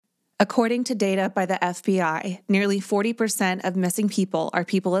According to data by the FBI, nearly 40% of missing people are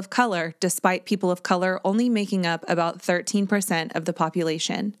people of color, despite people of color only making up about 13% of the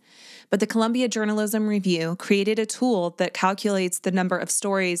population. But the Columbia Journalism Review created a tool that calculates the number of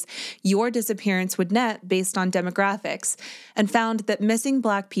stories your disappearance would net based on demographics, and found that missing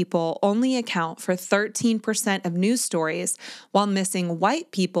Black people only account for 13% of news stories, while missing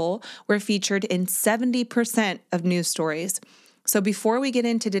white people were featured in 70% of news stories. So before we get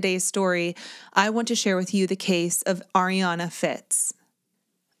into today's story, I want to share with you the case of Ariana Fitz.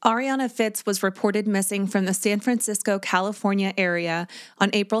 Ariana Fitz was reported missing from the San Francisco, California area on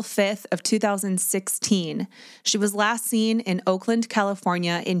April 5th of 2016. She was last seen in Oakland,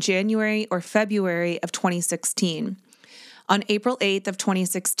 California in January or February of 2016. On April 8th of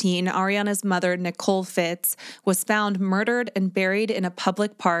 2016, Ariana's mother, Nicole Fitz, was found murdered and buried in a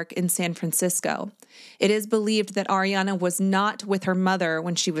public park in San Francisco. It is believed that Ariana was not with her mother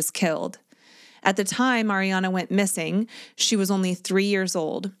when she was killed. At the time Ariana went missing, she was only 3 years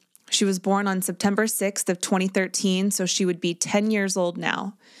old. She was born on September 6th of 2013, so she would be 10 years old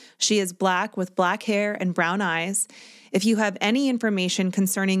now. She is Black with black hair and brown eyes. If you have any information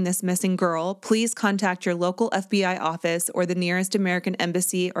concerning this missing girl, please contact your local FBI office or the nearest American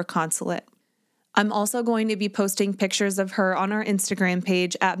embassy or consulate. I'm also going to be posting pictures of her on our Instagram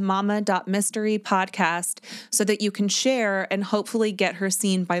page at mama.mysterypodcast so that you can share and hopefully get her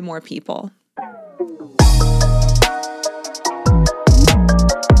seen by more people.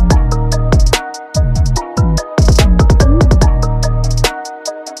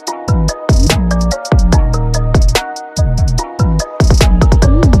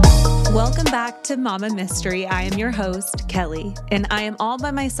 To Mama Mystery. I am your host, Kelly, and I am all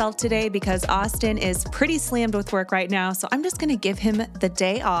by myself today because Austin is pretty slammed with work right now, so I'm just going to give him the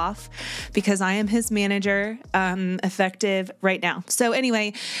day off because I am his manager, effective right now. So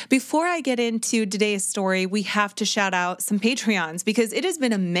anyway, before I get into today's story, we have to shout out some Patreons because it has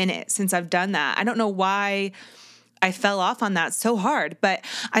been a minute since I've done that. I don't know why I fell off on that so hard, but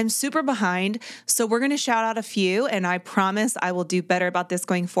I'm super behind. So we're going to shout out a few, and I promise I will do better about this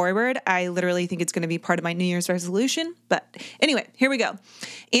going forward. I literally think it's going to be part of my New Year's resolution. But anyway, here we go.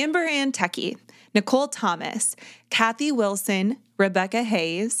 Amber Ann Techie, Nicole Thomas, Kathy Wilson, Rebecca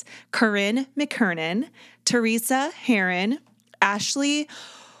Hayes, Corinne McKernan, Teresa Heron, Ashley,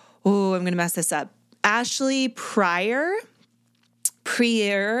 I'm going to mess this up. Ashley Prior,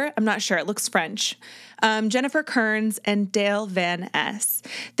 I'm not sure. It looks French. Jennifer Kearns, and Dale Van S.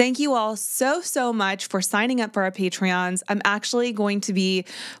 Thank you all so much for signing up for our Patreons. I'm actually going to be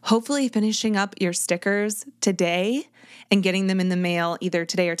hopefully finishing up your stickers today and getting them in the mail either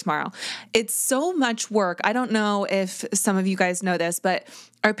today or tomorrow. It's so much work. I don't know if some of you guys know this, but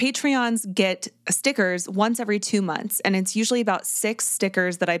our Patreons get stickers once every 2 months, and it's usually about 6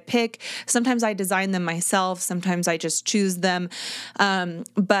 stickers that I pick. Sometimes I design them myself. Sometimes I just choose them.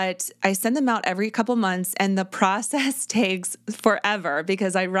 But I send them out every couple months, and the process takes forever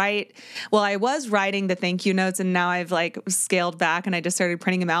because I was writing the thank you notes, and now I've scaled back and I just started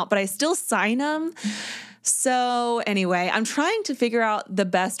printing them out, but I still sign them. So anyway, I'm trying to figure out the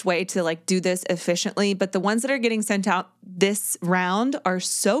best way to do this efficiently, but the ones that are getting sent out this round are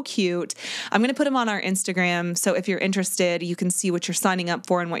so cute. I'm going to put them on our Instagram. So if you're interested, you can see what you're signing up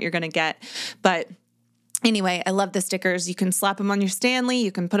for and what you're going to get. But anyway, I love the stickers. You can slap them on your Stanley.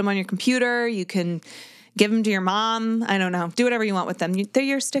 You can put them on your computer. You can give them to your mom. I don't know. Do whatever you want with them. They're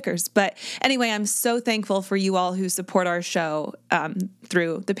your stickers. But anyway, I'm so thankful for you all who support our show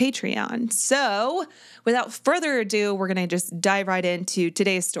through the Patreon. So without further ado, we're going to just dive right into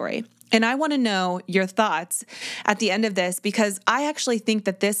today's story. And I want to know your thoughts at the end of this because I actually think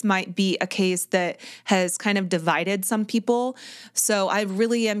that this might be a case that has kind of divided some people. So I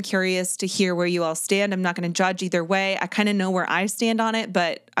really am curious to hear where you all stand. I'm not going to judge either way. I kind of know where I stand on it,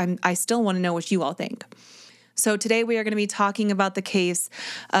 but I still want to know what you all think. So today we are going to be talking about the case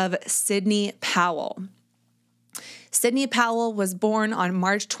of Sidney Powell. Sidney Powell was born on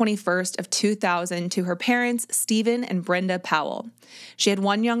March 21st of 2000 to her parents, Stephen and Brenda Powell. She had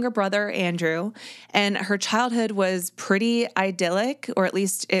one younger brother, Andrew, and her childhood was pretty idyllic, or at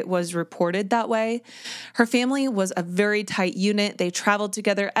least it was reported that way. Her family was a very tight unit. They traveled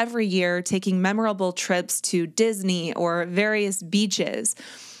together every year, taking memorable trips to Disney or various beaches.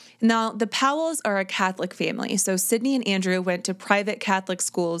 Now, the Powells are a Catholic family, so Sidney and Andrew went to private Catholic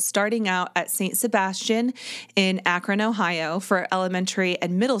schools, starting out at St. Sebastian in Akron, Ohio for elementary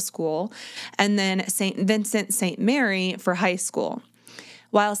and middle school, and then St. Vincent St. Mary for high school.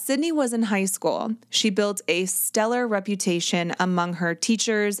 While Sydney was in high school, she built a stellar reputation among her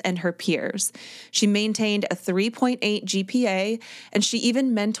teachers and her peers. She maintained a 3.8 GPA, and she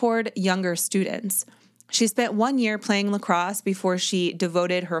even mentored younger students. She spent 1 year playing lacrosse before she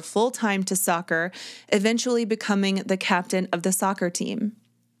devoted her full time to soccer, eventually becoming the captain of the soccer team.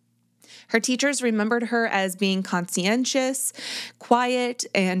 Her teachers remembered her as being conscientious, quiet,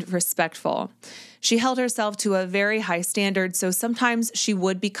 and respectful. She held herself to a very high standard, so sometimes she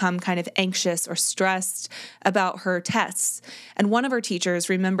would become kind of anxious or stressed about her tests. And one of her teachers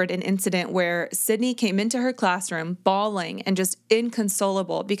remembered an incident where Sydney came into her classroom bawling and just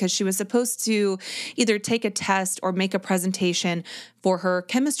inconsolable because she was supposed to either take a test or make a presentation for her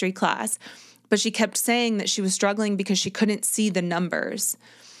chemistry class. But she kept saying that she was struggling because she couldn't see the numbers.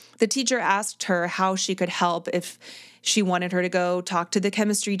 The teacher asked her how she could help, if she wanted her to go talk to the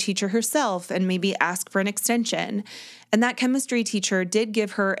chemistry teacher herself and maybe ask for an extension. And that chemistry teacher did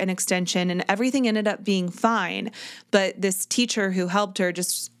give her an extension and everything ended up being fine. But this teacher who helped her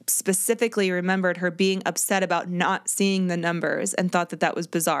just specifically remembered her being upset about not seeing the numbers and thought that that was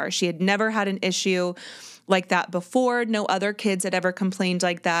bizarre. She had never had an issue like that before. No other kids had ever complained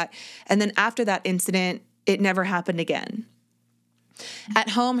like that. And then after that incident, it never happened again.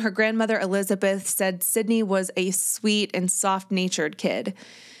 At home, her grandmother Elizabeth said Sydney was a sweet and soft-natured kid.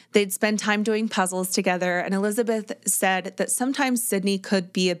 They'd spend time doing puzzles together, and Elizabeth said that sometimes Sydney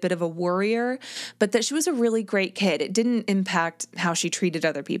could be a bit of a worrier, but that she was a really great kid. It didn't impact how she treated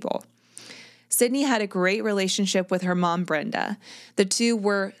other people. Sydney had a great relationship with her mom, Brenda. The two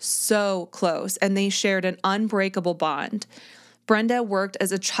were so close, and they shared an unbreakable bond. Brenda worked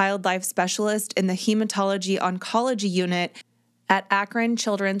as a child life specialist in the hematology oncology unit at Akron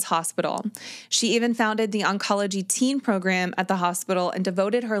Children's Hospital. She even founded the oncology teen program at the hospital and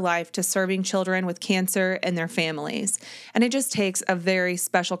devoted her life to serving children with cancer and their families. And it just takes a very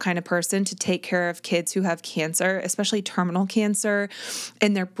special kind of person to take care of kids who have cancer, especially terminal cancer,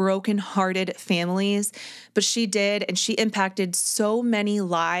 and their broken-hearted families. But she did, and she impacted so many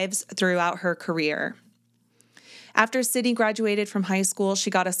lives throughout her career. After Sydney graduated from high school, she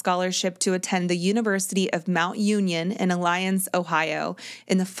got a scholarship to attend the University of Mount Union in Alliance, Ohio,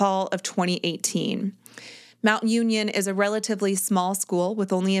 in the fall of 2018. Mount Union is a relatively small school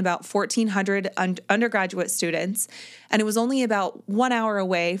with only about 1,400 undergraduate students, and it was only about 1 hour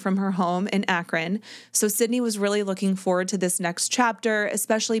away from her home in Akron. So Sydney was really looking forward to this next chapter,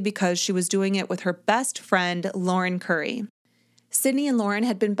 especially because she was doing it with her best friend, Lauren Curry. Sydney and Lauren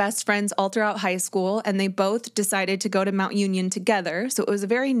had been best friends all throughout high school, and they both decided to go to Mount Union together, so it was a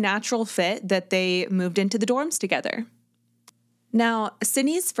very natural fit that they moved into the dorms together. Now,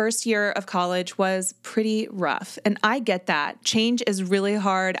 Sydney's first year of college was pretty rough, and I get that. Change is really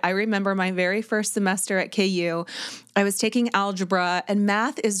hard. I remember my very first semester at KU, I was taking algebra, and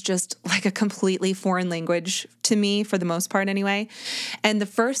math is just like a completely foreign language to me, for the most part anyway. And the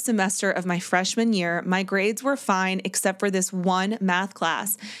first semester of my freshman year, my grades were fine except for this one math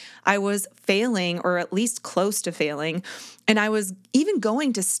class. I was failing, or at least close to failing, and I was even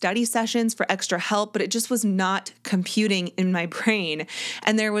going to study sessions for extra help, but it just was not computing in my brain.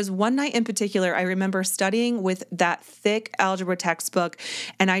 And there was one night in particular, I remember studying with that thick algebra textbook,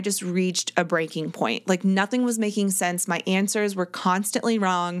 and I just reached a breaking point. Like nothing was making sense. My answers were constantly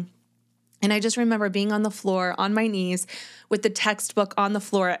wrong. And I just remember being on the floor, on my knees, with the textbook on the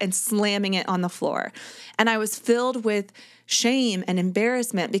floor and slamming it on the floor. And I was filled with shame and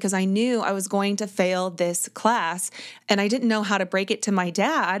embarrassment because I knew I was going to fail this class. And I didn't know how to break it to my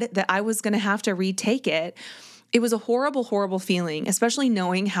dad that I was going to have to retake it. It was a horrible, horrible feeling, especially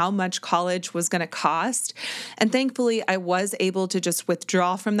knowing how much college was going to cost. And thankfully, I was able to just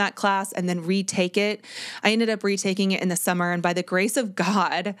withdraw from that class and then retake it. I ended up retaking it in the summer, and by the grace of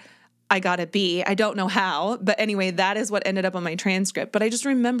God, I got a B. I don't know how, but anyway, that is what ended up on my transcript. But I just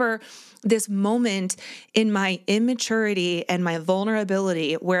remember this moment in my immaturity and my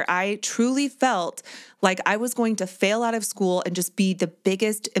vulnerability where I truly felt like I was going to fail out of school and just be the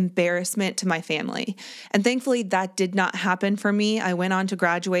biggest embarrassment to my family. And thankfully, that did not happen for me. I went on to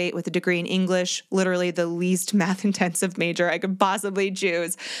graduate with a degree in English, literally the least math-intensive major I could possibly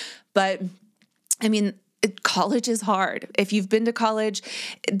choose. But I mean, college is hard. If you've been to college,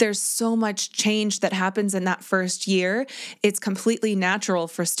 there's so much change that happens in that first year. It's completely natural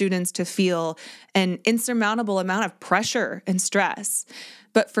for students to feel an insurmountable amount of pressure and stress.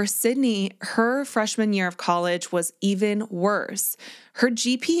 But for Sydney, her freshman year of college was even worse. Her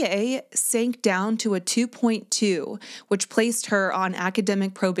GPA sank down to a 2.2, which placed her on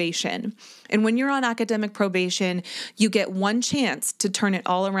academic probation. And when you're on academic probation, you get one chance to turn it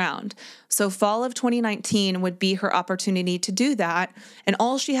all around. So fall of 2019 would be her opportunity to do that, and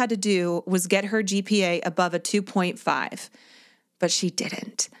all she had to do was get her GPA above a 2.5. But she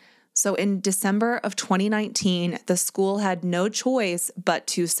didn't. So in December of 2019, the school had no choice but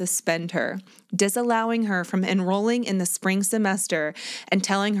to suspend her, disallowing her from enrolling in the spring semester and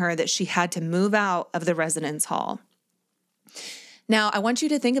telling her that she had to move out of the residence hall. Now, I want you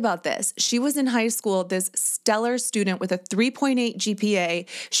to think about this. She was in high school, this stellar student with a 3.8 GPA.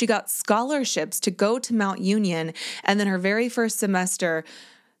 She got scholarships to go to Mount Union, and then her very first semester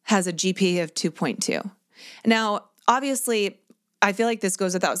has a GPA of 2.2. Now, obviously, I feel like this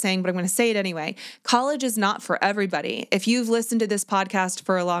goes without saying, but I'm going to say it anyway. College is not for everybody. If you've listened to this podcast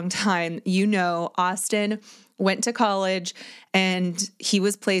for a long time, you know Austin went to college and he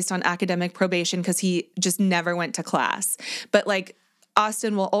was placed on academic probation because he just never went to class. But like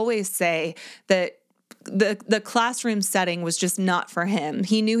Austin will always say that the classroom setting was just not for him.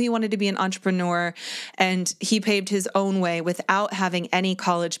 He knew he wanted to be an entrepreneur, and he paved his own way without having any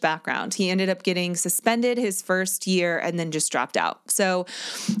college background. He ended up getting suspended his first year and then just dropped out. So,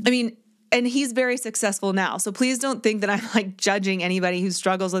 I mean, and he's very successful now. So please don't think that I'm like judging anybody who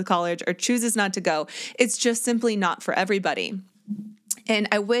struggles with college or chooses not to go. It's just simply not for everybody. And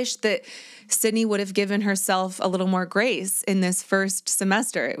I wish that Sydney would have given herself a little more grace in this first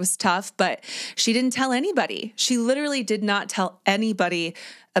semester. It was tough, but she didn't tell anybody. She literally did not tell anybody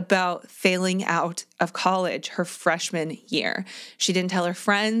about failing out of college her freshman year. She didn't tell her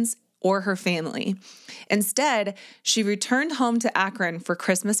friends or her family. Instead, she returned home to Akron for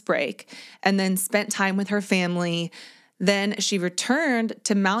Christmas break and then spent time with her family. Then she returned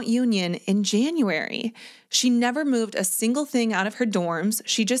to Mount Union in January. She never moved a single thing out of her dorms.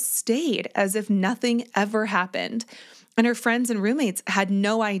 She just stayed as if nothing ever happened. And her friends and roommates had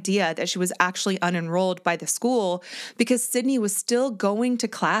no idea that she was actually unenrolled by the school because Sydney was still going to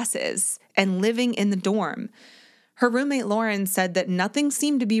classes and living in the dorm. Her roommate Lauren said that nothing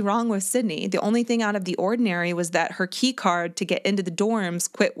seemed to be wrong with Sydney. The only thing out of the ordinary was that her key card to get into the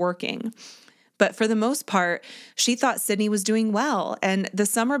dorms quit working. But for the most part, she thought Sydney was doing well. And the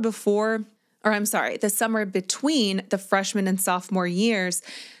summer between the freshman and sophomore years,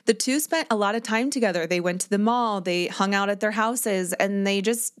 the two spent a lot of time together. They went to the mall, they hung out at their houses, and they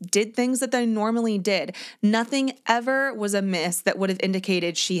just did things that they normally did. Nothing ever was amiss that would have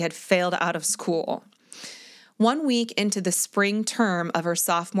indicated she had failed out of school. 1 week into the spring term of her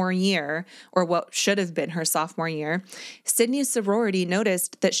sophomore year, or what should have been her sophomore year, Sydney's sorority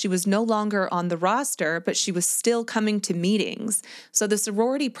noticed that she was no longer on the roster, but she was still coming to meetings. So the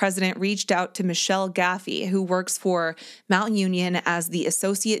sorority president reached out to Michelle Gaffey, who works for Mount Union as the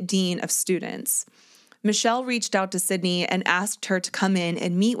associate dean of students. Michelle reached out to Sydney and asked her to come in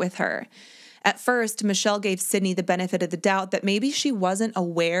and meet with her. At first, Michelle gave Sydney the benefit of the doubt that maybe she wasn't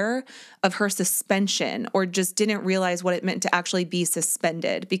aware of her suspension or just didn't realize what it meant to actually be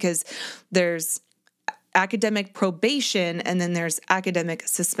suspended, because there's academic probation and then there's academic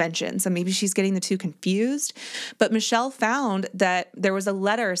suspension. So maybe she's getting the two confused. But Michelle found that there was a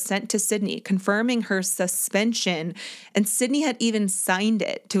letter sent to Sydney confirming her suspension, and Sydney had even signed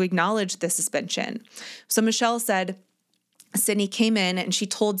it to acknowledge the suspension. So Michelle said, Sydney came in and she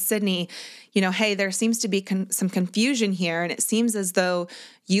told Sydney, hey, there seems to be some confusion here, and it seems as though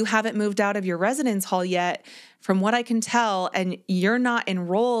you haven't moved out of your residence hall yet, from what I can tell, and you're not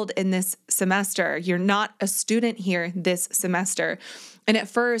enrolled in this semester. You're not a student here this semester. And at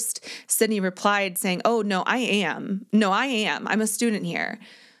first, Sydney replied saying, oh, no, I am. No, I am. I'm a student here.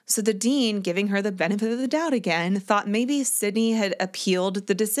 So the dean, giving her the benefit of the doubt again, thought maybe Sydney had appealed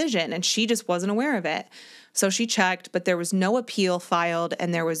the decision and she just wasn't aware of it. So she checked, but there was no appeal filed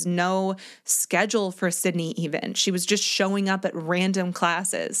and there was no schedule for Sydney even. She was just showing up at random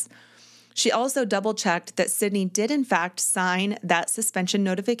classes. She also double-checked that Sydney did in fact sign that suspension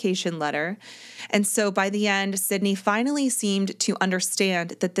notification letter. And so by the end, Sydney finally seemed to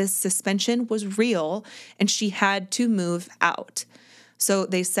understand that this suspension was real and she had to move out. So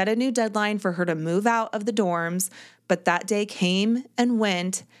they set a new deadline for her to move out of the dorms, but that day came and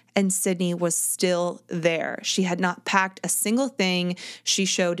went, and Sydney was still there. She had not packed a single thing. She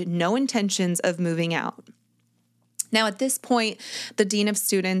showed no intentions of moving out. Now, at this point, the dean of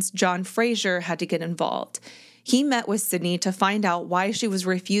students, John Frazier, had to get involved. He met with Sydney to find out why she was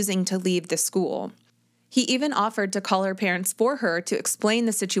refusing to leave the school. He even offered to call her parents for her to explain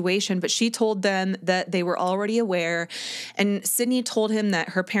the situation, but she told them that they were already aware. And Sydney told him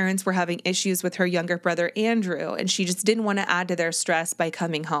that her parents were having issues with her younger brother, Andrew, and she just didn't want to add to their stress by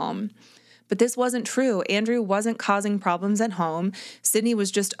coming home. But this wasn't true. Andrew wasn't causing problems at home. Sydney was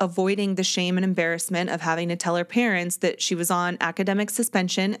just avoiding the shame and embarrassment of having to tell her parents that she was on academic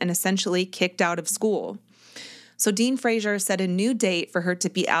suspension and essentially kicked out of school. So Dean Fraser set a new date for her to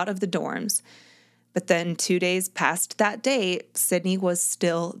be out of the dorms. But then 2 days past that date, Sydney was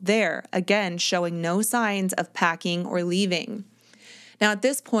still there, again showing no signs of packing or leaving. Now at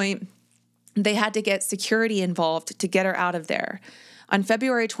this point, they had to get security involved to get her out of there. On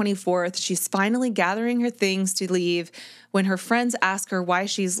February 24th, she's finally gathering her things to leave when her friends ask her why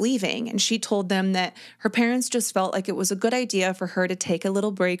she's leaving, and she told them that her parents just felt like it was a good idea for her to take a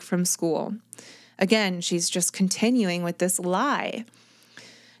little break from school. Again, she's just continuing with this lie.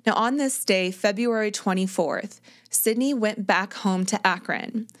 Now, on this day, February 24th, Sydney went back home to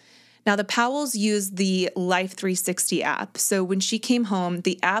Akron. Now, the Powells used the Life 360 app, so when she came home,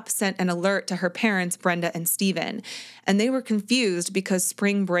 the app sent an alert to her parents, Brenda and Steven, and they were confused because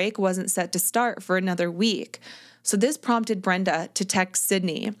spring break wasn't set to start for another week. So this prompted Brenda to text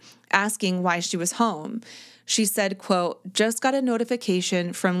Sydney, asking why she was home. She said, quote, "Just got a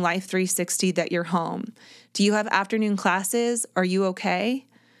notification from Life 360 that you're home. Do you have afternoon classes? Are you okay?"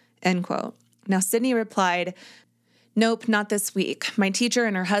 End quote. Now, Sydney replied, "Nope, not this week. My teacher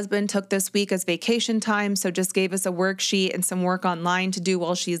and her husband took this week as vacation time, so just gave us a worksheet and some work online to do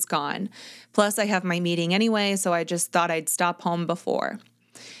while she's gone. Plus, I have my meeting anyway, so I just thought I'd stop home before."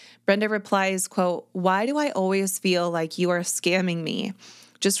 Brenda replies, quote, "Why do I always feel like you are scamming me?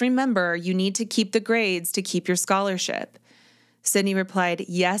 Just remember, you need to keep the grades to keep your scholarship." Sydney replied,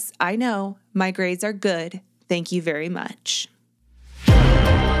 "Yes, I know. My grades are good. Thank you very much."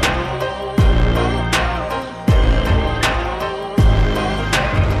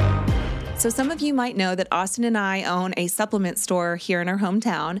 So some of you might know that Austin and I own a supplement store here in our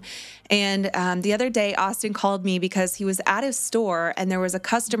hometown. And the other day, Austin called me because he was at his store and there was a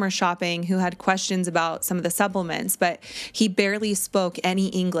customer shopping who had questions about some of the supplements, but he barely spoke any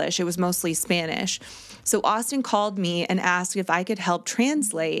English. It was mostly Spanish. So Austin called me and asked if I could help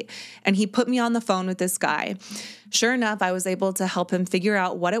translate, and he put me on the phone with this guy. Sure enough, I was able to help him figure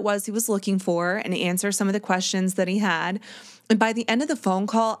out what it was he was looking for and answer some of the questions that he had. And by the end of the phone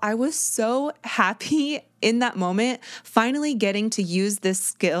call, I was so happy in that moment, finally getting to use this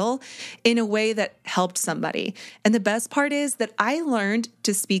skill in a way that helped somebody. And the best part is that I learned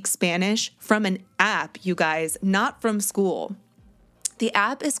to speak Spanish from an app, you guys, not from school. The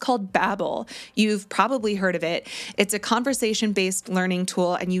app is called Babbel. You've probably heard of it. It's a conversation-based learning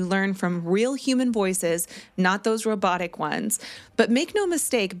tool, and you learn from real human voices, not those robotic ones. But make no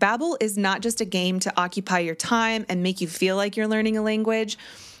mistake, Babbel is not just a game to occupy your time and make you feel like you're learning a language.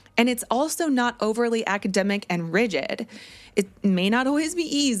 And it's also not overly academic and rigid. It may not always be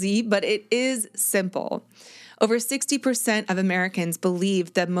easy, but it is simple. Over 60% of Americans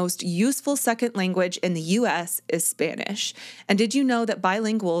believe the most useful second language in the U.S. is Spanish. And did you know that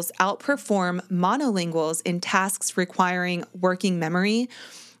bilinguals outperform monolinguals in tasks requiring working memory?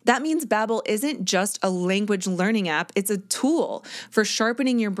 That means Babbel isn't just a language learning app, it's a tool for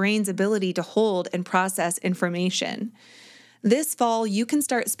sharpening your brain's ability to hold and process information. This fall, you can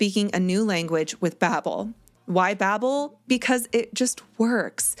start speaking a new language with Babbel. Why Babbel? Because it just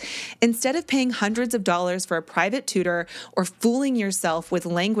works. Instead of paying hundreds of dollars for a private tutor or fooling yourself with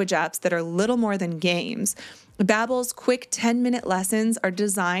language apps that are little more than games, Babbel's quick 10-minute lessons are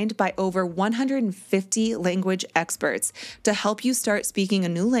designed by over 150 language experts to help you start speaking a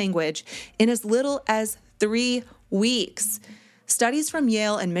new language in as little as 3 weeks. Studies from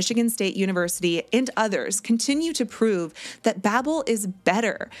Yale and Michigan State University and others continue to prove that Babbel is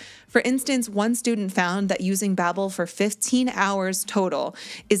better. For instance, one student found that using Babbel for 15 hours total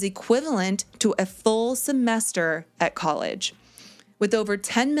is equivalent to a full semester at college. With over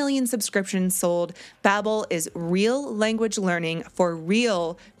 10 million subscriptions sold, Babbel is real language learning for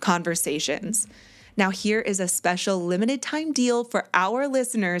real conversations. Now, here is a special limited time deal for our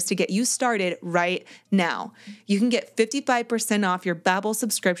listeners to get you started right now. You can get 55% off your Babbel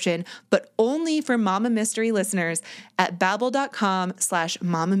subscription, but only for Mama Mystery listeners at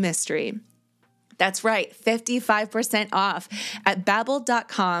babbel.com/mamamystery. That's right, 55% off at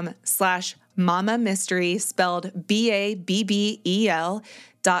babbel.com/mamamystery, spelled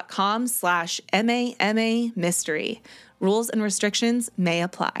BABBEL.com/MAMA mystery. Rules and restrictions may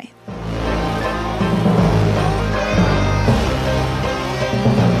apply.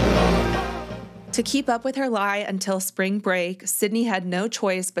 To keep up with her lie until spring break, Sydney had no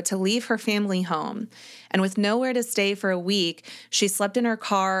choice but to leave her family home. And with nowhere to stay for a week, she slept in her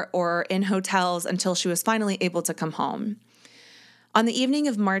car or in hotels until she was finally able to come home. On the evening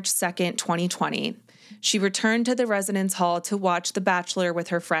of March 2nd, 2020, she returned to the residence hall to watch The Bachelor with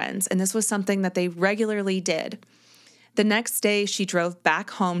her friends, and this was something that they regularly did. The next day, she drove back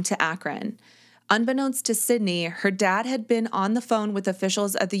home to Akron. Unbeknownst to Sydney, her dad had been on the phone with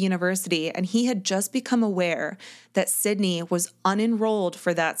officials at the university, and he had just become aware that Sydney was unenrolled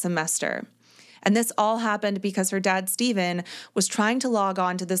for that semester. And this all happened because her dad, Stephen, was trying to log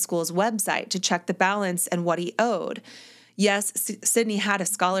on to the school's website to check the balance and what he owed. Yes, Sydney had a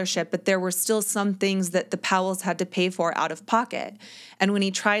scholarship, but there were still some things that the Powells had to pay for out of pocket. And when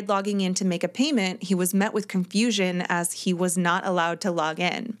he tried logging in to make a payment, he was met with confusion as he was not allowed to log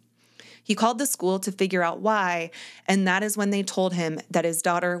in. He called the school to figure out why, and that is when they told him that his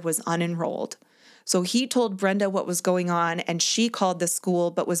daughter was unenrolled. So he told Brenda what was going on, and she called the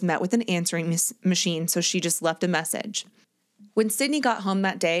school but was met with an answering machine, so she just left a message. When Sydney got home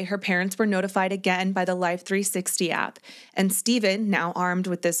that day, her parents were notified again by the Life 360 app, and Stephen, now armed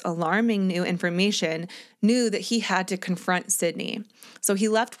with this alarming new information, knew that he had to confront Sydney. So he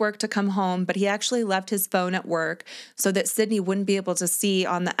left work to come home, but he actually left his phone at work so that Sydney wouldn't be able to see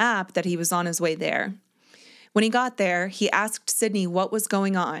on the app that he was on his way there. When he got there, he asked Sydney what was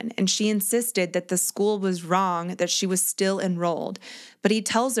going on, and she insisted that the school was wrong, that she was still enrolled. But he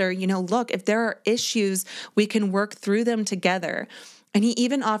tells her, look, if there are issues, we can work through them together. And he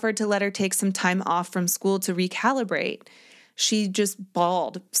even offered to let her take some time off from school to recalibrate. She just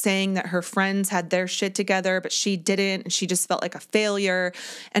bawled, saying that her friends had their shit together, but she didn't, and she just felt like a failure.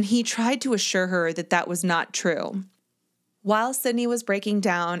 And he tried to assure her that that was not true. While Sydney was breaking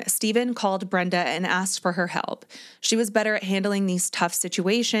down, Stephen called Brenda and asked for her help. She was better at handling these tough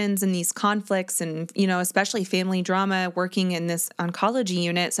situations and these conflicts and, especially family drama working in this oncology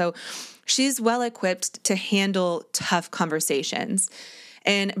unit. So she's well equipped to handle tough conversations.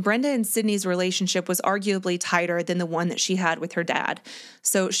 And Brenda and Sydney's relationship was arguably tighter than the one that she had with her dad.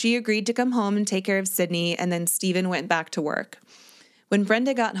 So she agreed to come home and take care of Sydney, and then Stephen went back to work. When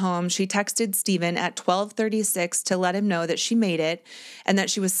Brenda got home, she texted Stephen at 12:36 to let him know that she made it and that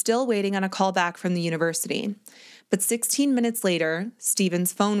she was still waiting on a call back from the university. But 16 minutes later,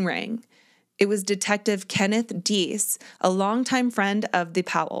 Stephen's phone rang. It was Detective Kenneth Deese, a longtime friend of the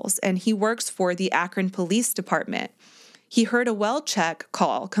Powells, and he works for the Akron Police Department. He heard a well check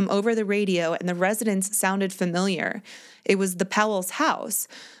call come over the radio, and the residence sounded familiar. It was the Powell's house.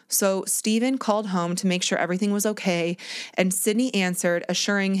 So Stephen called home to make sure everything was okay, and Sydney answered,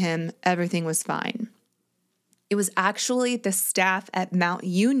 assuring him everything was fine. It was actually the staff at Mount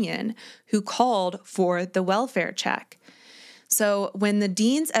Union who called for the welfare check. So when the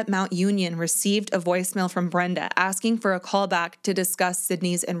deans at Mount Union received a voicemail from Brenda asking for a callback to discuss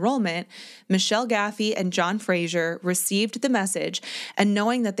Sydney's enrollment, Michelle Gaffey and John Fraser received the message, and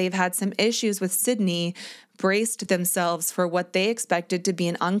knowing that they've had some issues with Sydney, braced themselves for what they expected to be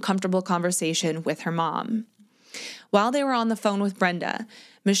an uncomfortable conversation with her mom. While they were on the phone with Brenda,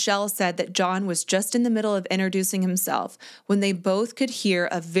 Michelle said that John was just in the middle of introducing himself when they both could hear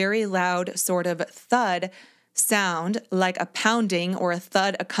a very loud sort of thud sound, like a pounding or a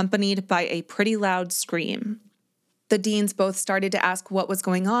thud accompanied by a pretty loud scream. The deans both started to ask what was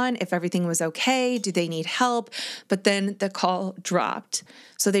going on, if everything was okay, do they need help, but then the call dropped.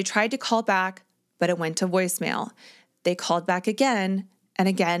 So they tried to call back, but it went to voicemail. They called back again, and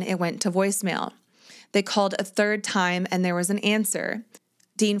again it went to voicemail. They called a third time, and there was an answer.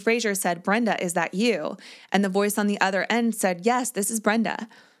 Dean Fraser said, "Brenda, is that you?" And the voice on the other end said, "Yes, this is Brenda."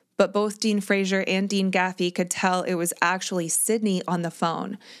 But both Dean Fraser and Dean Gaffey could tell it was actually Sydney on the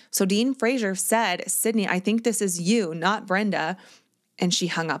phone. So Dean Fraser said, "Sydney, I think this is you, not Brenda." And she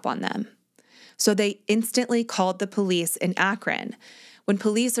hung up on them. So they instantly called the police in Akron. When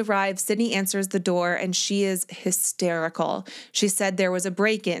police arrived, Sydney answers the door, and she is hysterical. She said there was a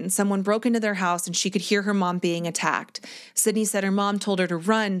break-in. Someone broke into their house, and she could hear her mom being attacked. Sydney said her mom told her to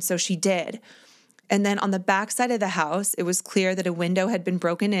run, so she did. And then on the back side of the house, it was clear that a window had been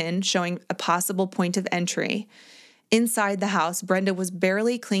broken in, showing a possible point of entry. Inside the house, Brenda was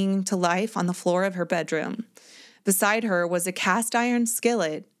barely clinging to life on the floor of her bedroom. Beside her was a cast iron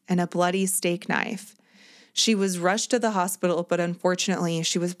skillet and a bloody steak knife. She was rushed to the hospital, but unfortunately,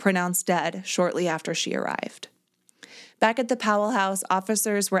 she was pronounced dead shortly after she arrived. Back at the Powell house,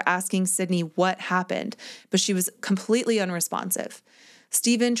 officers were asking Sydney what happened, but she was completely unresponsive.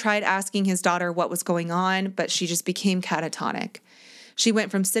 Stephen tried asking his daughter what was going on, but she just became catatonic. She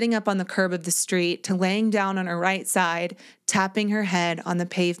went from sitting up on the curb of the street to laying down on her right side, tapping her head on the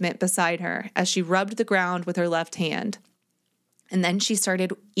pavement beside her as she rubbed the ground with her left hand. And then she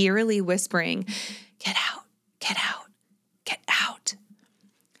started eerily whispering, "Get out, get out, get out."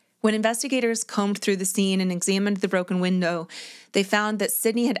 When investigators combed through the scene and examined the broken window, they found that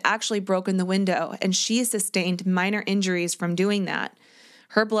Sydney had actually broken the window, and she sustained minor injuries from doing that.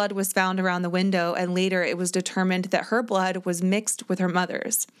 Her blood was found around the window, and later it was determined that her blood was mixed with her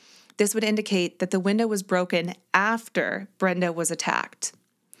mother's. This would indicate that the window was broken after Brenda was attacked.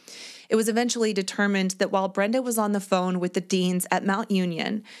 It was eventually determined that while Brenda was on the phone with the Deans at Mount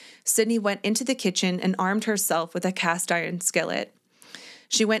Union, Sydney went into the kitchen and armed herself with a cast iron skillet.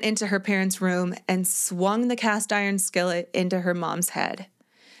 She went into her parents' room and swung the cast iron skillet into her mom's head.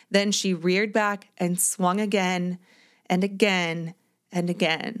 Then she reared back and swung again and again and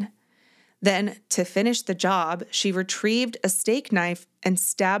again. Then, to finish the job, she retrieved a steak knife and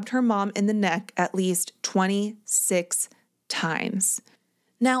stabbed her mom in the neck at least 26 times.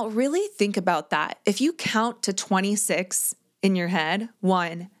 Now, really think about that. If you count to 26 in your head,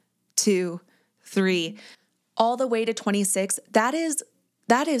 1, 2, 3, all the way to 26, that is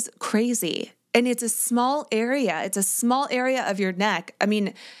crazy. And it's a small area. It's a small area of your neck. I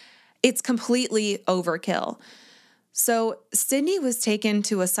mean, it's completely overkill. So Sydney was taken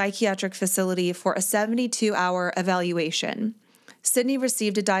to a psychiatric facility for a 72-hour evaluation. Sydney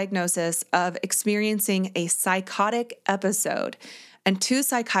received a diagnosis of experiencing a psychotic episode, and 2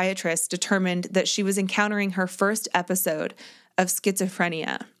 psychiatrists determined that she was encountering her first episode of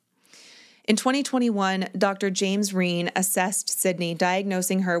schizophrenia. In 2021, Dr. James Reen assessed Sydney,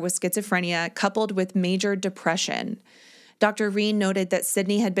 diagnosing her with schizophrenia coupled with major depression. Dr. Reen noted that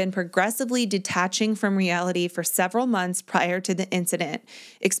Sydney had been progressively detaching from reality for several months prior to the incident,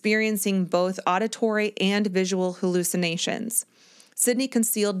 experiencing both auditory and visual hallucinations. Sydney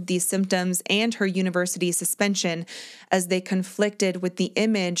concealed these symptoms and her university suspension as they conflicted with the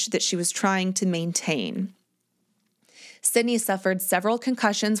image that she was trying to maintain. Sydney suffered several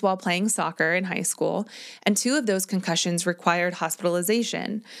concussions while playing soccer in high school, and 2 of those concussions required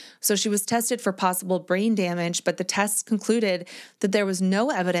hospitalization. So she was tested for possible brain damage, but the tests concluded that there was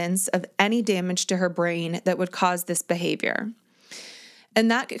no evidence of any damage to her brain that would cause this behavior. And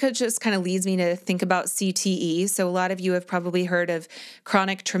that just kind of leads me to think about CTE. So a lot of you have probably heard of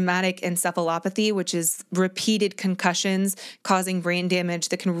chronic traumatic encephalopathy, which is repeated concussions causing brain damage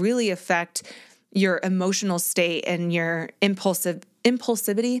that can really affect your emotional state and your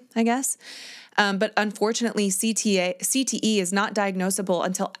impulsivity, I guess. But unfortunately, CTE is not diagnosable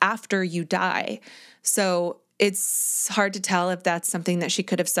until after you die. So it's hard to tell if that's something that she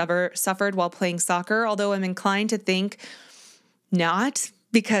could have suffered while playing soccer, although I'm inclined to think not,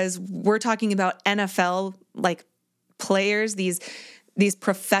 because we're talking about NFL players, these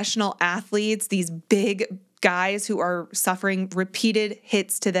professional athletes, these big guys who are suffering repeated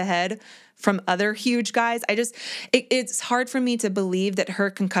hits to the head from other huge guys. It's hard for me to believe that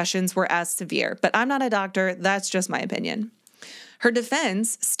her concussions were as severe, but I'm not a doctor. That's just my opinion. Her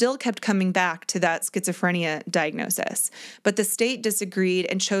defense still kept coming back to that schizophrenia diagnosis, but the state disagreed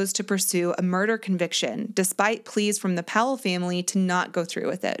and chose to pursue a murder conviction, despite pleas from the Powell family to not go through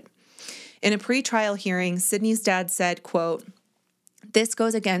with it. In a pretrial hearing, Sydney's dad said, quote, "This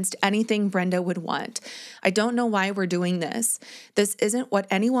goes against anything Brenda would want. I don't know why we're doing this. This isn't what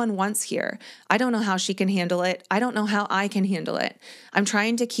anyone wants here. I don't know how she can handle it. I don't know how I can handle it. I'm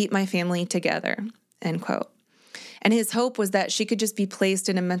trying to keep my family together," end quote. And his hope was that she could just be placed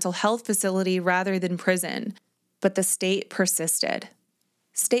in a mental health facility rather than prison. But the state persisted.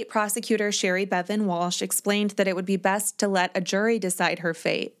 State prosecutor Sherry Bevan Walsh explained that it would be best to let a jury decide her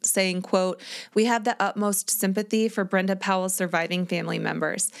fate, saying, quote, "We have the utmost sympathy for Brenda Powell's surviving family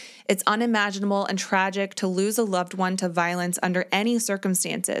members. It's unimaginable and tragic to lose a loved one to violence under any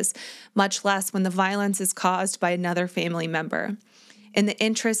circumstances, much less when the violence is caused by another family member. In the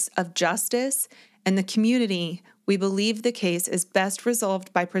interests of justice and the community, we believe the case is best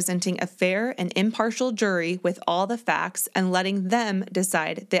resolved by presenting a fair and impartial jury with all the facts and letting them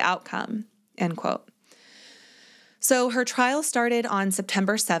decide the outcome," end quote. So her trial started on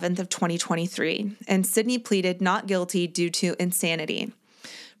September 7th of 2023, and Sydney pleaded not guilty due to insanity.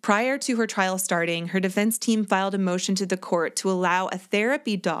 Prior to her trial starting, her defense team filed a motion to the court to allow a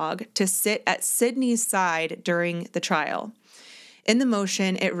therapy dog to sit at Sydney's side during the trial. In the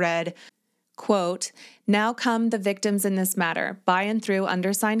motion, it read, quote, "Now come the victims in this matter, by and through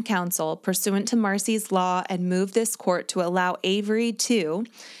undersigned counsel, pursuant to Marcy's law, and move this court to allow Avery 2,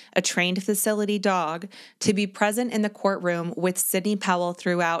 a trained facility dog, to be present in the courtroom with Sydney Powell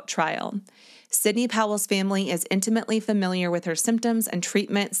throughout trial. Sydney Powell's family is intimately familiar with her symptoms and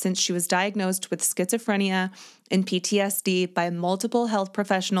treatment since she was diagnosed with schizophrenia and PTSD by multiple health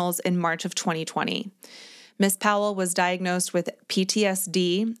professionals in March of 2020. Miss Powell was diagnosed with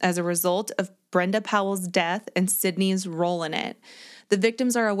PTSD as a result of Brenda Powell's death and Sydney's role in it. The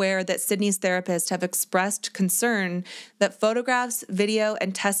victims are aware that Sydney's therapists have expressed concern that photographs, video,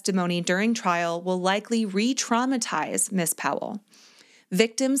 and testimony during trial will likely re-traumatize Miss Powell.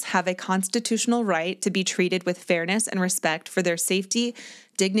 Victims have a constitutional right to be treated with fairness and respect for their safety,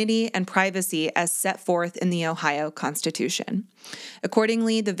 dignity, and privacy as set forth in the Ohio Constitution.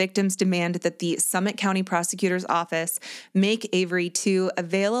 Accordingly, the victims demand that the Summit County Prosecutor's Office make Avery 2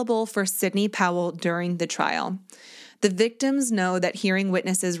 available for Sydney Powell during the trial. The victims know that hearing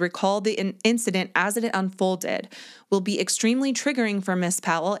witnesses recall the incident as it unfolded will be extremely triggering for Miss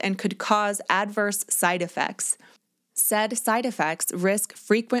Powell and could cause adverse side effects. Said side effects risk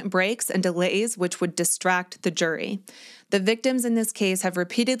frequent breaks and delays which would distract the jury. The victims in this case have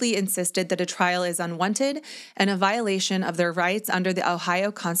repeatedly insisted that a trial is unwanted and a violation of their rights under the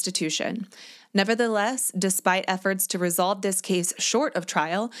Ohio Constitution. Nevertheless, despite efforts to resolve this case short of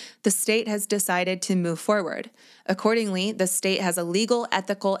trial, the state has decided to move forward. Accordingly, the state has a legal,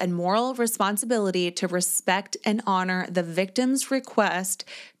 ethical, and moral responsibility to respect and honor the victim's request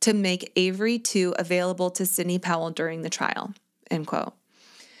to make Avery 2 available to Sydney Powell during the trial. End quote.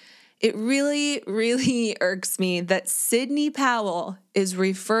 It really, really irks me that Sydney Powell is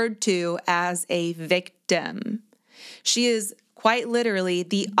referred to as a victim. She is quite literally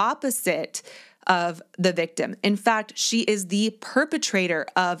the opposite of the victim. In fact, she is the perpetrator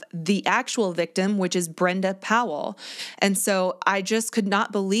of the actual victim, which is Brenda Powell. And so I just could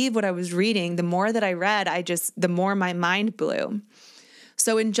not believe what I was reading. The more that I read, the more my mind blew.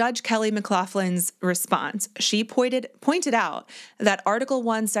 So in Judge Kelly McLaughlin's response, she pointed out that Article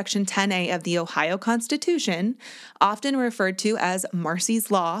 1, Section 10A of the Ohio Constitution, often referred to as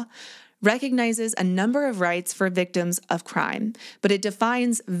Marsy's Law, recognizes a number of rights for victims of crime, but it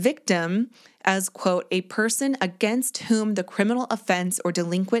defines victim as, quote, a person against whom the criminal offense or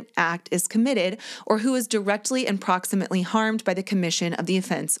delinquent act is committed or who is directly and proximately harmed by the commission of the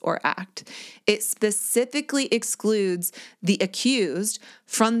offense or act. It specifically excludes the accused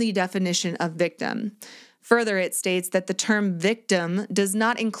from the definition of victim. Further, it states that the term victim does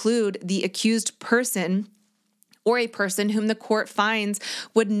not include the accused person or a person whom the court finds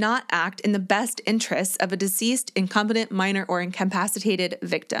would not act in the best interests of a deceased, incompetent, minor, or incapacitated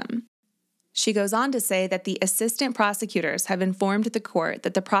victim. She goes on to say that the assistant prosecutors have informed the court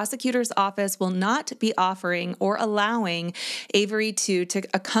that the prosecutor's office will not be offering or allowing Avery 2 to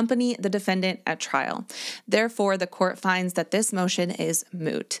accompany the defendant at trial. Therefore, the court finds that this motion is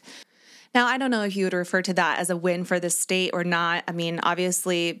moot. Now, I don't know if you would refer to that as a win for the state or not. I mean,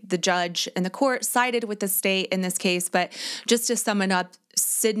 obviously, the judge and the court sided with the state in this case, but just to sum it up,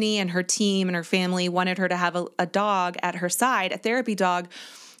 Sydney and her team and her family wanted her to have a dog at her side, a therapy dog,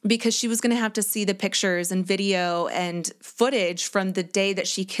 because she was going to have to see the pictures and video and footage from the day that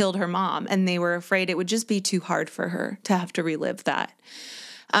she killed her mom, and they were afraid it would just be too hard for her to have to relive that.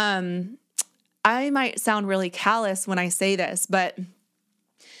 I might sound really callous when I say this, but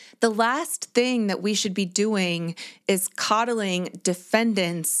the last thing that we should be doing is coddling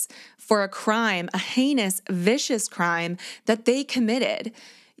defendants for a crime, a heinous, vicious crime that they committed.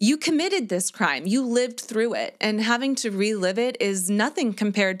 You committed this crime. You lived through it, and having to relive it is nothing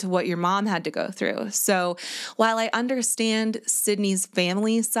compared to what your mom had to go through. So while I understand Sydney's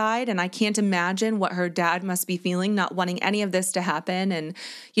family side, and I can't imagine what her dad must be feeling, not wanting any of this to happen, and,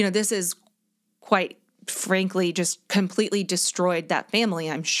 this is quite frankly just completely destroyed that family,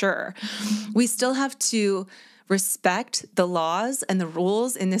 I'm sure. We still have to respect the laws and the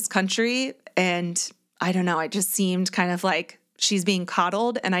rules in this country. And I don't know, it just seemed kind of like she's being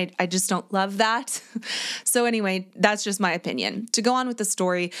coddled, and I just don't love that. So anyway, that's just my opinion. To go on with the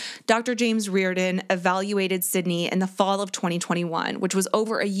story, Dr. James Reardon evaluated Sydney in the fall of 2021, which was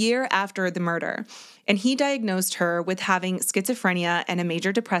over a year after the murder. And he diagnosed her with having schizophrenia and a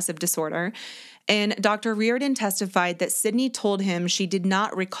major depressive disorder. And Dr. Reardon testified that Sydney told him she did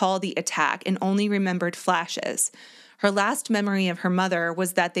not recall the attack and only remembered flashes. Her last memory of her mother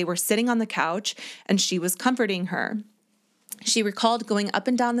was that they were sitting on the couch and she was comforting her. She recalled going up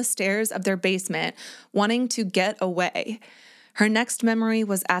and down the stairs of their basement, wanting to get away. Her next memory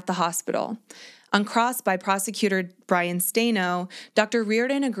was at the hospital. On cross by prosecutor Brian Stano, Dr.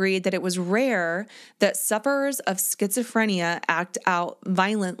 Reardon agreed that it was rare that sufferers of schizophrenia act out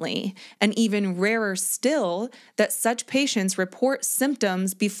violently, and even rarer still that such patients report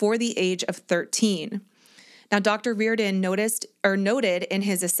symptoms before the age of 13. Now, Dr. Reardon noted in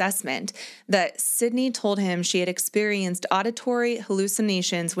his assessment that Sydney told him she had experienced auditory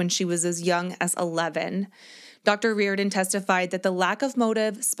hallucinations when she was as young as 11. Dr. Reardon testified that the lack of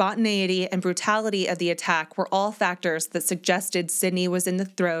motive, spontaneity, and brutality of the attack were all factors that suggested Sydney was in the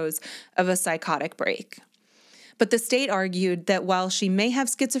throes of a psychotic break. But the state argued that while she may have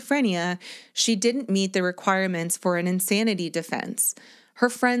schizophrenia, she didn't meet the requirements for an insanity defense. Her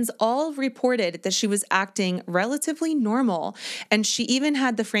friends all reported that she was acting relatively normal, and she even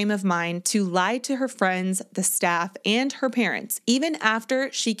had the frame of mind to lie to her friends, the staff, and her parents. Even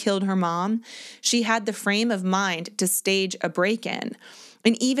after she killed her mom, she had the frame of mind to stage a break-in,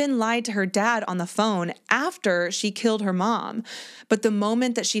 and even lied to her dad on the phone after she killed her mom. But the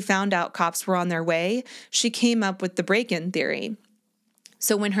moment that she found out cops were on their way, she came up with the break-in theory.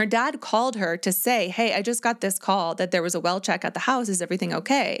 So when her dad called her to say, hey, I just got this call that there was a well check at the house, is everything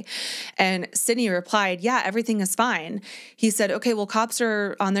okay? And Sydney replied, yeah, everything is fine. He said, okay, well, cops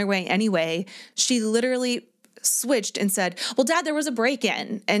are on their way anyway. She literally switched and said, well, Dad, there was a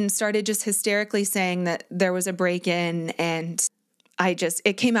break-in, and started just hysterically saying that there was a break-in, and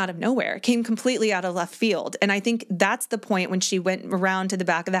it came out of nowhere. It came completely out of left field. And I think that's the point when she went around to the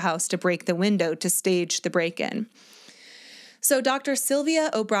back of the house to break the window to stage the break-in. So Dr.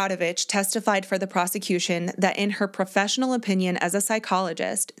 Sylvia Obradovich testified for the prosecution that in her professional opinion as a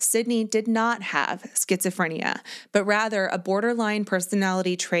psychologist, Sydney did not have schizophrenia, but rather a borderline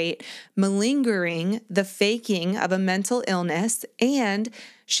personality trait malingering the faking of a mental illness, and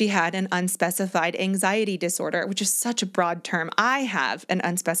she had an unspecified anxiety disorder, which is such a broad term. I have an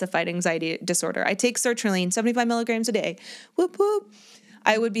unspecified anxiety disorder. I take sertraline, 75 milligrams a day. Whoop, whoop.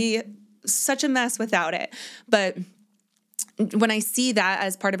 I would be such a mess without it. But when I see that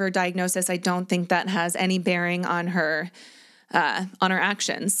as part of her diagnosis, I don't think that has any bearing on her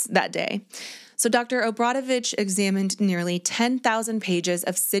actions that day. So Dr. Obradovich examined nearly 10,000 pages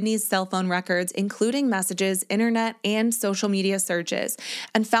of Sydney's cell phone records, including messages, internet, and social media searches,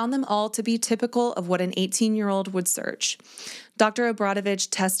 and found them all to be typical of what an 18-year-old would search. Dr. Obradovich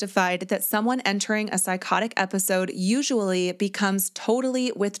testified that someone entering a psychotic episode usually becomes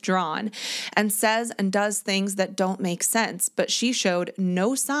totally withdrawn and says and does things that don't make sense, but she showed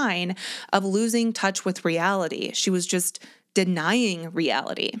no sign of losing touch with reality. She was just denying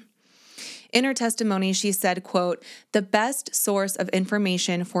reality. In her testimony, she said, quote, "The best source of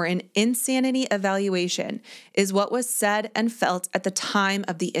information for an insanity evaluation is what was said and felt at the time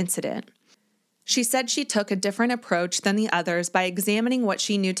of the incident." She said she took a different approach than the others by examining what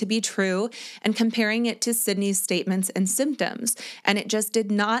she knew to be true and comparing it to Sydney's statements and symptoms, and it just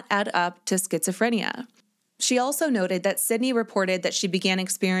did not add up to schizophrenia. She also noted that Sydney reported that she began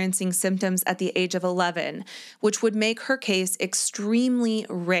experiencing symptoms at the age of 11, which would make her case extremely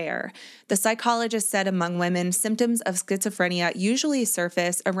rare. The psychologist said among women, symptoms of schizophrenia usually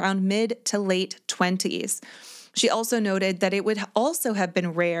surface around mid to late 20s. She also noted that it would also have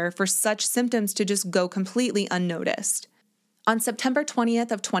been rare for such symptoms to just go completely unnoticed. On September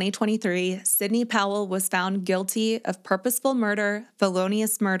 20th of 2023, Sydney Powell was found guilty of purposeful murder,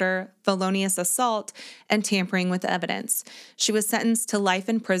 felonious assault, and tampering with evidence. She was sentenced to life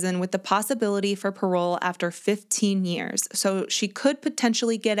in prison with the possibility for parole after 15 years. So she could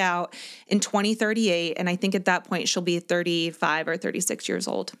potentially get out in 2038, and I think at that point she'll be 35 or 36 years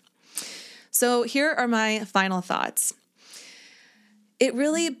old. So here are my final thoughts. It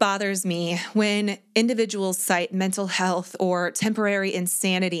really bothers me when individuals cite mental health or temporary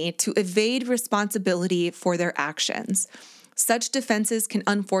insanity to evade responsibility for their actions. Such defenses can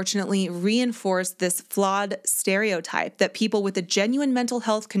unfortunately reinforce this flawed stereotype that people with a genuine mental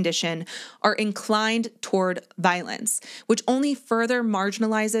health condition are inclined toward violence, which only further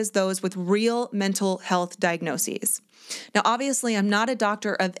marginalizes those with real mental health diagnoses. Now, obviously, I'm not a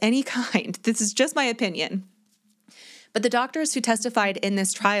doctor of any kind. This is just my opinion. But the doctors who testified in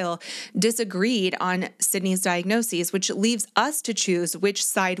this trial disagreed on Sydney's diagnoses, which leaves us to choose which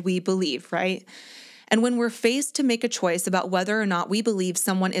side we believe, right? And when we're faced to make a choice about whether or not we believe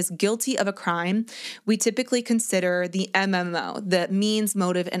someone is guilty of a crime, we typically consider the MMO, the means,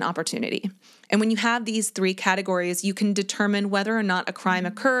 motive, and opportunity. And when you have these three categories, you can determine whether or not a crime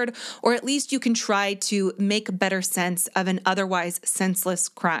occurred, or at least you can try to make better sense of an otherwise senseless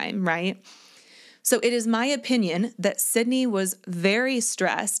crime, right? So it is my opinion that Sydney was very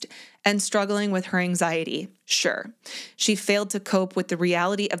stressed and struggling with her anxiety. Sure, she failed to cope with the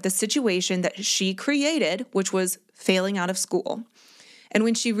reality of the situation that she created, which was failing out of school. And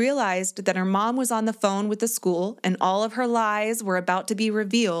when she realized that her mom was on the phone with the school and all of her lies were about to be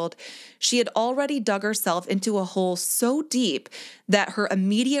revealed, she had already dug herself into a hole so deep that her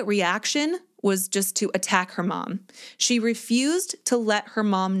immediate reaction was just to attack her mom. She refused to let her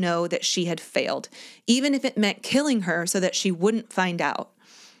mom know that she had failed, even if it meant killing her so that she wouldn't find out.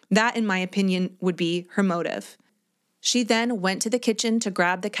 That, in my opinion, would be her motive. She then went to the kitchen to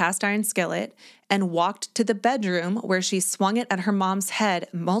grab the cast iron skillet and walked to the bedroom where she swung it at her mom's head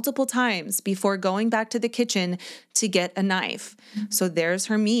multiple times before going back to the kitchen to get a knife. So there's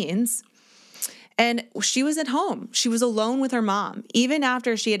her means. And she was at home. She was alone with her mom. Even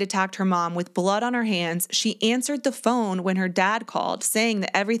after she had attacked her mom with blood on her hands, she answered the phone when her dad called, saying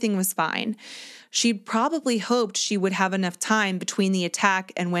that everything was fine. She'd probably hoped she would have enough time between the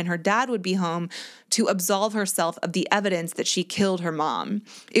attack and when her dad would be home to absolve herself of the evidence that she killed her mom.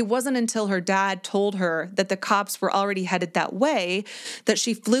 It wasn't until her dad told her that the cops were already headed that way that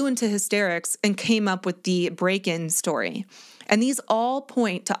she flew into hysterics and came up with the break-in story. And these all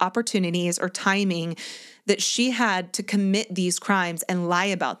point to opportunities or timing that she had to commit these crimes and lie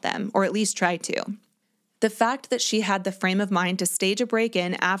about them, or at least try to. The fact that she had the frame of mind to stage a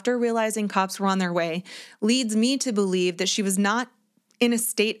break-in after realizing cops were on their way leads me to believe that she was not in a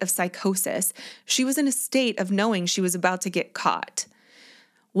state of psychosis. She was in a state of knowing she was about to get caught.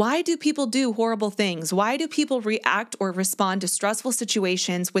 Why do people do horrible things? Why do people react or respond to stressful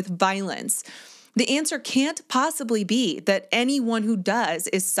situations with violence? The answer can't possibly be that anyone who does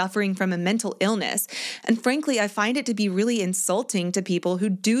is suffering from a mental illness. And frankly, I find it to be really insulting to people who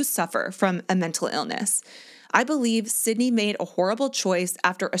do suffer from a mental illness. I believe Sydney made a horrible choice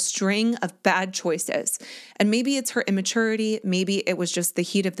after a string of bad choices. And maybe it's her immaturity, maybe it was just the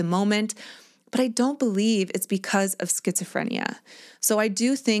heat of the moment, but I don't believe it's because of schizophrenia. So I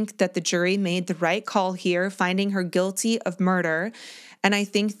do think that the jury made the right call here, finding her guilty of murder. And I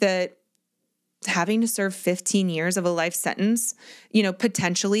think that having to serve 15 years of a life sentence,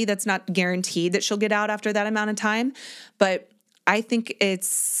 potentially that's not guaranteed that she'll get out after that amount of time, but I think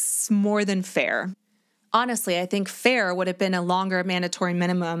it's more than fair. Honestly, I think fair would have been a longer mandatory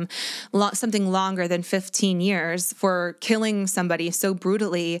minimum, something longer than 15 years for killing somebody so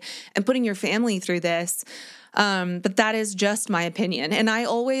brutally and putting your family through this. But that is just my opinion. And I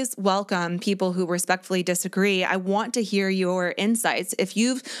always welcome people who respectfully disagree. I want to hear your insights. If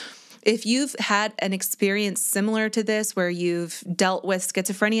you've had an experience similar to this where you've dealt with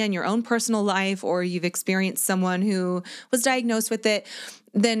schizophrenia in your own personal life, or you've experienced someone who was diagnosed with it,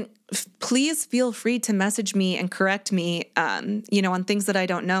 then please feel free to message me and correct me, on things that I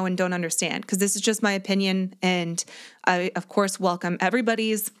don't know and don't understand, because this is just my opinion. And I, of course, welcome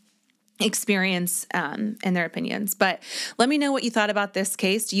everybody's experience and their opinions. But let me know what you thought about this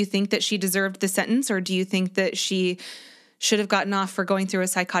case. Do you think that she deserved the sentence, or do you think that she should have gotten off for going through a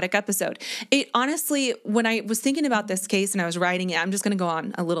psychotic episode? It honestly, when I was thinking about this case and I was writing it, I'm just going to go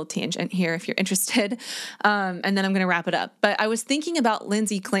on a little tangent here if you're interested, and then I'm going to wrap it up. But I was thinking about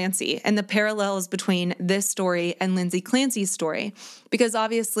Lindsay Clancy and the parallels between this story and Lindsay Clancy's story, because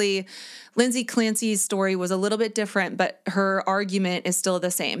obviously Lindsay Clancy's story was a little bit different, but her argument is still the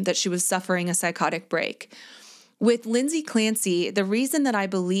same, that she was suffering a psychotic break. With Lindsay Clancy, the reason that I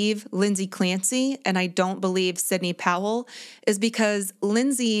believe Lindsay Clancy and I don't believe Sydney Powell is because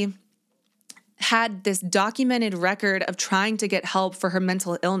Lindsay had this documented record of trying to get help for her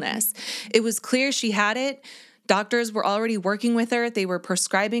mental illness. It was clear she had it. Doctors were already working with her. They were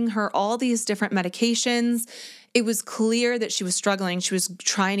prescribing her all these different medications. It was clear that she was struggling. She was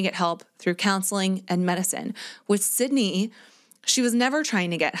trying to get help through counseling and medicine. With Sydney, she was never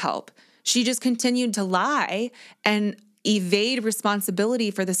trying to get help. She just continued to lie and evade responsibility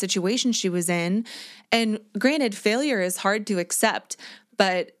for the situation she was in. And granted, failure is hard to accept,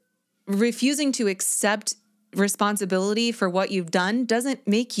 but refusing to accept responsibility for what you've done doesn't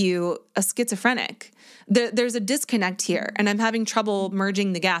make you a schizophrenic. There's a disconnect here, and I'm having trouble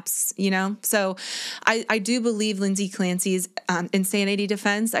merging the gaps, So I do believe Lindsay Clancy's insanity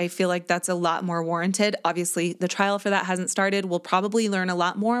defense. I feel like that's a lot more warranted. Obviously, the trial for that hasn't started. We'll probably learn a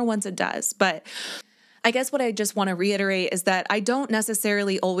lot more once it does, but I guess what I just want to reiterate is that I don't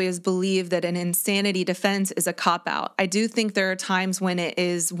necessarily always believe that an insanity defense is a cop-out. I do think there are times when it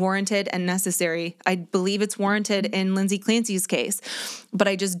is warranted and necessary. I believe it's warranted in Lindsay Clancy's case, but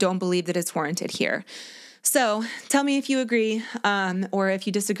I just don't believe that it's warranted here. So tell me if you agree or if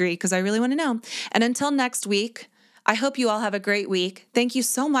you disagree, because I really want to know. And until next week, I hope you all have a great week. Thank you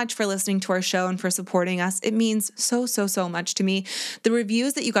so much for listening to our show and for supporting us. It means so, so, so much to me. The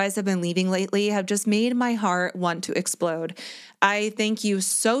reviews that you guys have been leaving lately have just made my heart want to explode. I thank you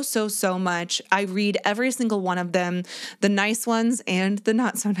so, so, so much. I read every single one of them, the nice ones and the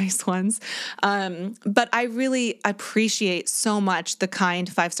not so nice ones. But I really appreciate so much the kind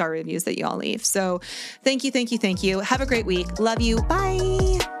 5-star reviews that you all leave. So thank you, thank you, thank you. Have a great week. Love you.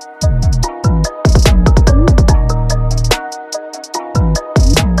 Bye.